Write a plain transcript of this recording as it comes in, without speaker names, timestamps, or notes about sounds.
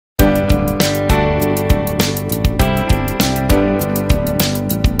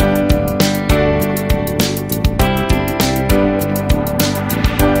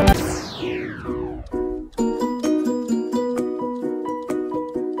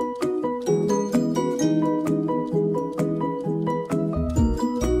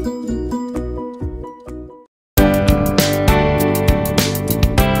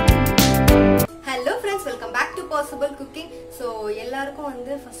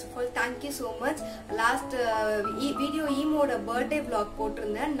first of all thank you so much. Last video ஈமோட birthday vlog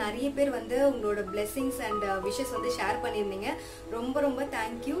போட்டிருந்தேன். நிறைய பேர் வந்து உங்களோட blessings and wishes வந்து ஷேர் பண்ணிருந்தீங்க. ரொம்ப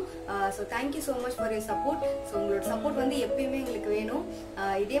thank you. So thank you so much for your support. So உங்களோட support வந்து எப்பவுமே எங்களுக்கு வேணும்.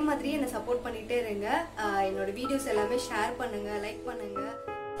 இதே மாதிரி என்ன சப்போர்ட் பண்ணிட்டே இருங்க. என்னோட வீடியோஸ் எல்லாமே ஷேர் பண்ணுங்க, லைக் பண்ணுங்க.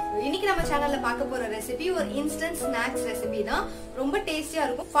 இன்னைக்கு நம்ம சேனல்ல பார்க்க போற ரெசிபி ஒரு இன்ஸ்டன்ட் ஸ்நாக்ஸ் ரெசிபி தான். ரொம்ப டேஸ்டியா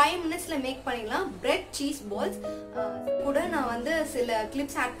இருக்கும். 5 மினிட்ஸ்ல மேக் பண்ணிடலாம். பிரெட் சீஸ் பால்ஸ் கூட நான் வந்து சில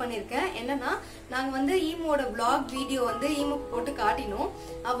கிளிப்ஸ் ஆட் பண்ணிருக்கேன். என்னன்னா நாங்க வந்து ஈமோட vlog வீடியோ வந்து ஈமோ போட்டு காட்டினோம்.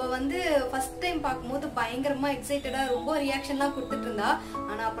 அவ வந்து ஃபர்ஸ்ட் டைம் பார்க்கும்போது பயங்கரமா எக்ஸைட்டடா ரொம்ப ரியாக்ஷன்லாம் கொடுத்துட்டு இருந்தா.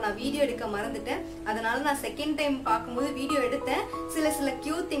 ஆனா அப்ப நான் வீடியோ எடுக்க மறந்துட்டேன். அதனால நான் செகண்ட் டைம் பார்க்கும்போது வீடியோ எடுத்தேன். சில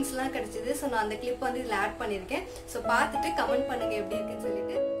கியூட் திங்ஸ் எல்லாம் கிடைச்சது. ஸோ நான் அந்த கிளிப் வந்து இதுல ஆட் பண்ணிருக்கேன். ஸோ பார்த்துட்டு கமெண்ட் பண்ணுங்க எப்படி இருக்குன்னு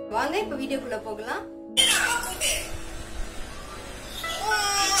சொல்லிட்டு. வாங்க இப்ப வீடியோக்குள்ள போகலாம்.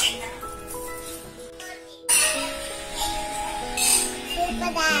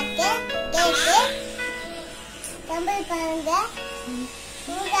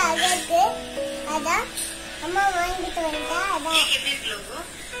 அம்மா வாங்கிட்டு வந்தா அதான்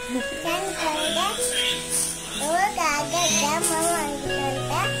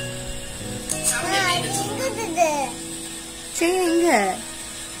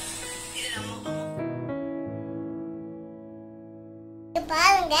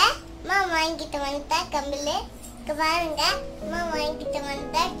பாருங்க அம்மா வாங்கிட்டு வந்தா கம்பிளு. பாருங்க அம்மா வாங்கிட்டு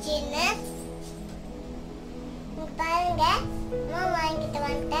வந்தா சின்ன. பாருங்க அம்மா வாங்கிட்டு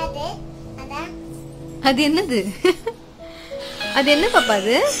வந்தது அதான். அது என்னது? அது என்ன பாப்பா?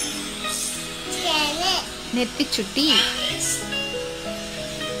 அது நெத்தி சுட்டி.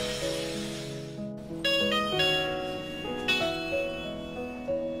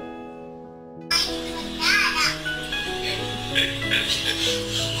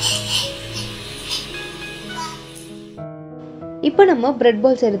 இப்போ நம்ம பிரெட்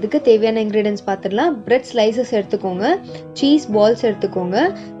பால்ஸ் செய்யறதுக்கு தேவையான இன்கிரீடியன்ஸ் பார்த்துடலாம். பிரெட் ஸ்லைசஸ் எடுத்துக்கோங்க, சீஸ் பால்ஸ் எடுத்துக்கோங்க,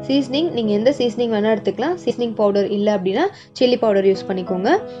 சீசனிங் நீங்கள் எந்த சீசனிங் வேணால் எடுத்துக்கலாம். சீசனிங் பவுடர் இல்லை அப்படின்னா சில்லி பவுடர் யூஸ்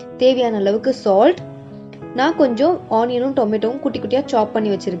பண்ணிக்கோங்க. தேவையான அளவுக்கு சால்ட். நான் கொஞ்சம் ஆனியனும் டொமேட்டோவும் குட்டி குட்டியாக சாப்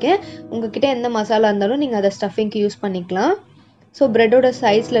பண்ணி வச்சுருக்கேன். உங்ககிட்ட எந்த மசாலா இருந்தாலும் நீங்கள் அதை ஸ்டஃபிங்க்கு யூஸ் பண்ணிக்கலாம். ஸோ பிரெட்டோட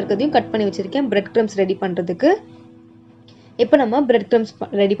சைஸில் இருக்கிறதையும் கட் பண்ணி வச்சுருக்கேன் பிரெட் க்ரம்ஸ் ரெடி பண்ணுறதுக்கு. இப்போ நம்ம பிரெட் க்ரம்ஸ்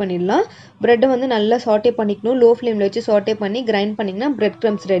ரெடி பண்ணிடலாம். பிரெட்டை வந்து நல்லா சாட்டே பண்ணிக்கணும். லோ ஃப்ளேமில் வச்சு சாட்டே பண்ணி கிரைண்ட் பண்ணிங்கன்னா பிரெட்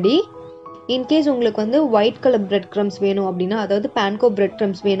க்ரம்ஸ் ரெடி. இன்கேஸ் உங்களுக்கு வந்து ஒயிட் கலர் பிரெட் க்ரம்ஸ் வேணும் அப்படின்னா, அதாவது பேன்கோ பிரெட்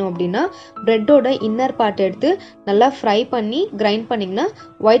க்ரம்ஸ் வேணும் அப்படின்னா பிரெட்டோட இன்னர் பார்ட் எடுத்து நல்லா ஃப்ரை பண்ணி கிரைண்ட் பண்ணிங்கன்னா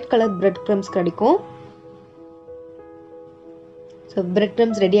ஒயிட் கலர் பிரெட் க்ரம்ஸ் கிடைக்கும். ஸோ பிரெட்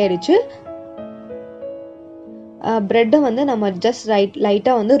க்ரம்ஸ் ரெடி ஆயிடுச்சு. பிரெட்டை வந்து நம்ம ஜஸ்ட்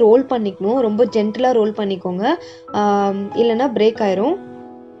லைட்டாக வந்து ரோல் பண்ணிக்கணும். ரொம்ப ஜென்டிலாக ரோல் பண்ணிக்கோங்க, இல்லைன்னா பிரேக் ஆயிரும்.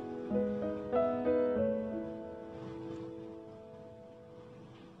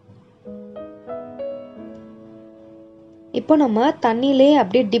 இப்போ நம்ம தண்ணியிலே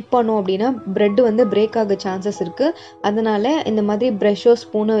அப்படியே டிப் பண்ணோம் அப்படின்னா பிரெட் வந்து பிரேக் ஆக சான்சஸ் இருக்கு. அதனால இந்த மாதிரி ப்ரஷோ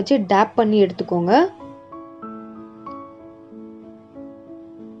ஸ்பூனை வச்சு டேப் பண்ணி எடுத்துக்கோங்க.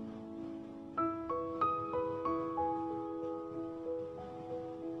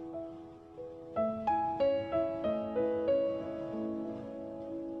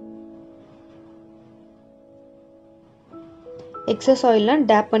 எக்ஸஸ் ஆயில்லாம்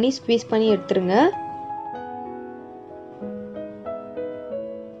டேப் பண்ணி ஸ்குவீஸ் பண்ணி எடுத்துருங்க.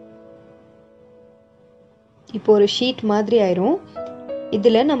 இப்போ ஒரு ஷீட் மாதிரி ஆயிரும்.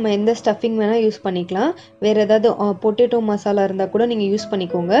 இதில் நம்ம எந்த ஸ்டஃபிங் வேணால் யூஸ் பண்ணிக்கலாம். வேறு ஏதாவது பொட்டேட்டோ மசாலா இருந்தால் கூட நீங்கள் யூஸ்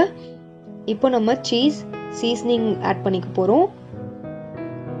பண்ணிக்கோங்க. இப்போ நம்ம சீஸ் சீசனிங் ஆட் பண்ணிக்க போகிறோம்.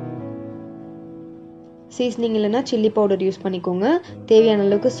 சீசனிங் இல்லைன்னா சில்லி பவுடர் யூஸ் பண்ணிக்கோங்க. தேவையான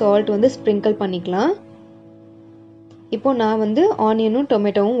அளவுக்கு சால்ட் வந்து ஸ்ப்ரிங்கிள் பண்ணிக்கலாம். இப்போ நான் வந்து ஆனியனும்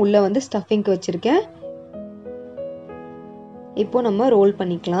டொமேட்டோவும் உள்ளே வந்து ஸ்டஃபிங்க்கு வச்சுருக்கேன். இப்போ நம்ம ரோல்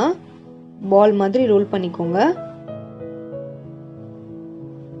பண்ணிக்கலாம். பால் மாதிரி ரோல் பண்ணிக்கோங்க.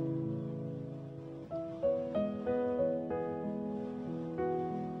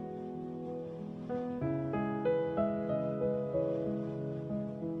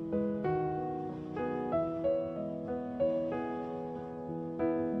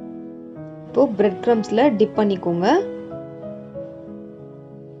 இப்போ பிரெட் க்ரம்ஸ்ல டிப் பண்ணிக்கோங்க.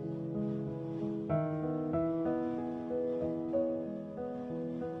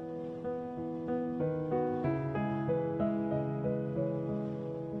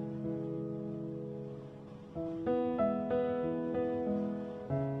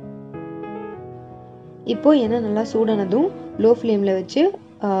 இப்போ எண்ணெய் நல்லா சூடானதும் லோ ஃப்ளேமில் வச்சு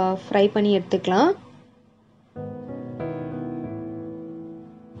ஃப்ரை பண்ணி எடுத்துக்கலாம்.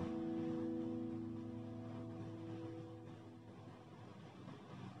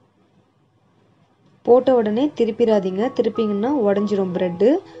 போட்ட உடனே திருப்பிடாதீங்க, திருப்பிங்கன்னா உடஞ்சிரும் பிரெட்டு.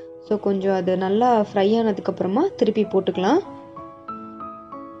 ஸோ கொஞ்சம் அது நல்லா ஃப்ரை ஆனதுக்கப்புறமா திருப்பி போட்டுக்கலாம்.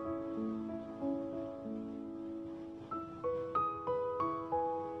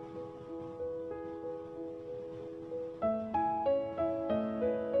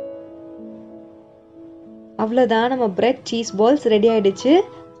 அவ்வளோதான், நம்ம பிரெட் சீஸ் பால்ஸ் ரெடி ஆயிடுச்சு.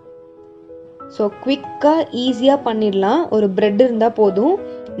 ஸோ குவிக்காக ஈஸியாக பண்ணிடலாம். ஒரு பிரெட் இருந்தால் போதும்.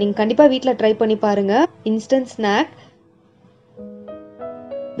 நீங்கள் கண்டிப்பாக வீட்டில் ட்ரை பண்ணி பாருங்கள். Instant snack.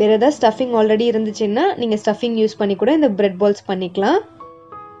 வேறு ஏதாவது ஸ்டஃபிங் ஆல்ரெடி இருந்துச்சுன்னா நீங்கள் ஸ்டஃபிங் யூஸ் பண்ணி கூட இந்த பிரெட் பால்ஸ் பண்ணிக்கலாம்.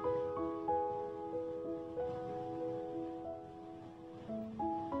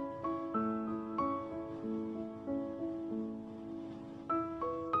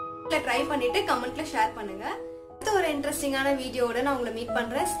 ட்ரை பண்ணிட்டு கமெண்ட்ல ஷேர் பண்ணுங்க. அடுத்த ஒரு இன்ட்ரெஸ்டிங்கான வீடியோவோட நான் உங்களை மீட்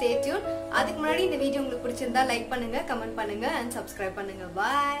பண்றேன். Stay tune. அதுக்கு முன்னாடி இந்த வீடியோ உங்களுக்கு பிடிச்சிருந்தா லைக் பண்ணுங்க, கமெண்ட் பண்ணுங்க அண்ட் சப்ஸ்கிரைப் பண்ணுங்க.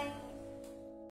 பாய்.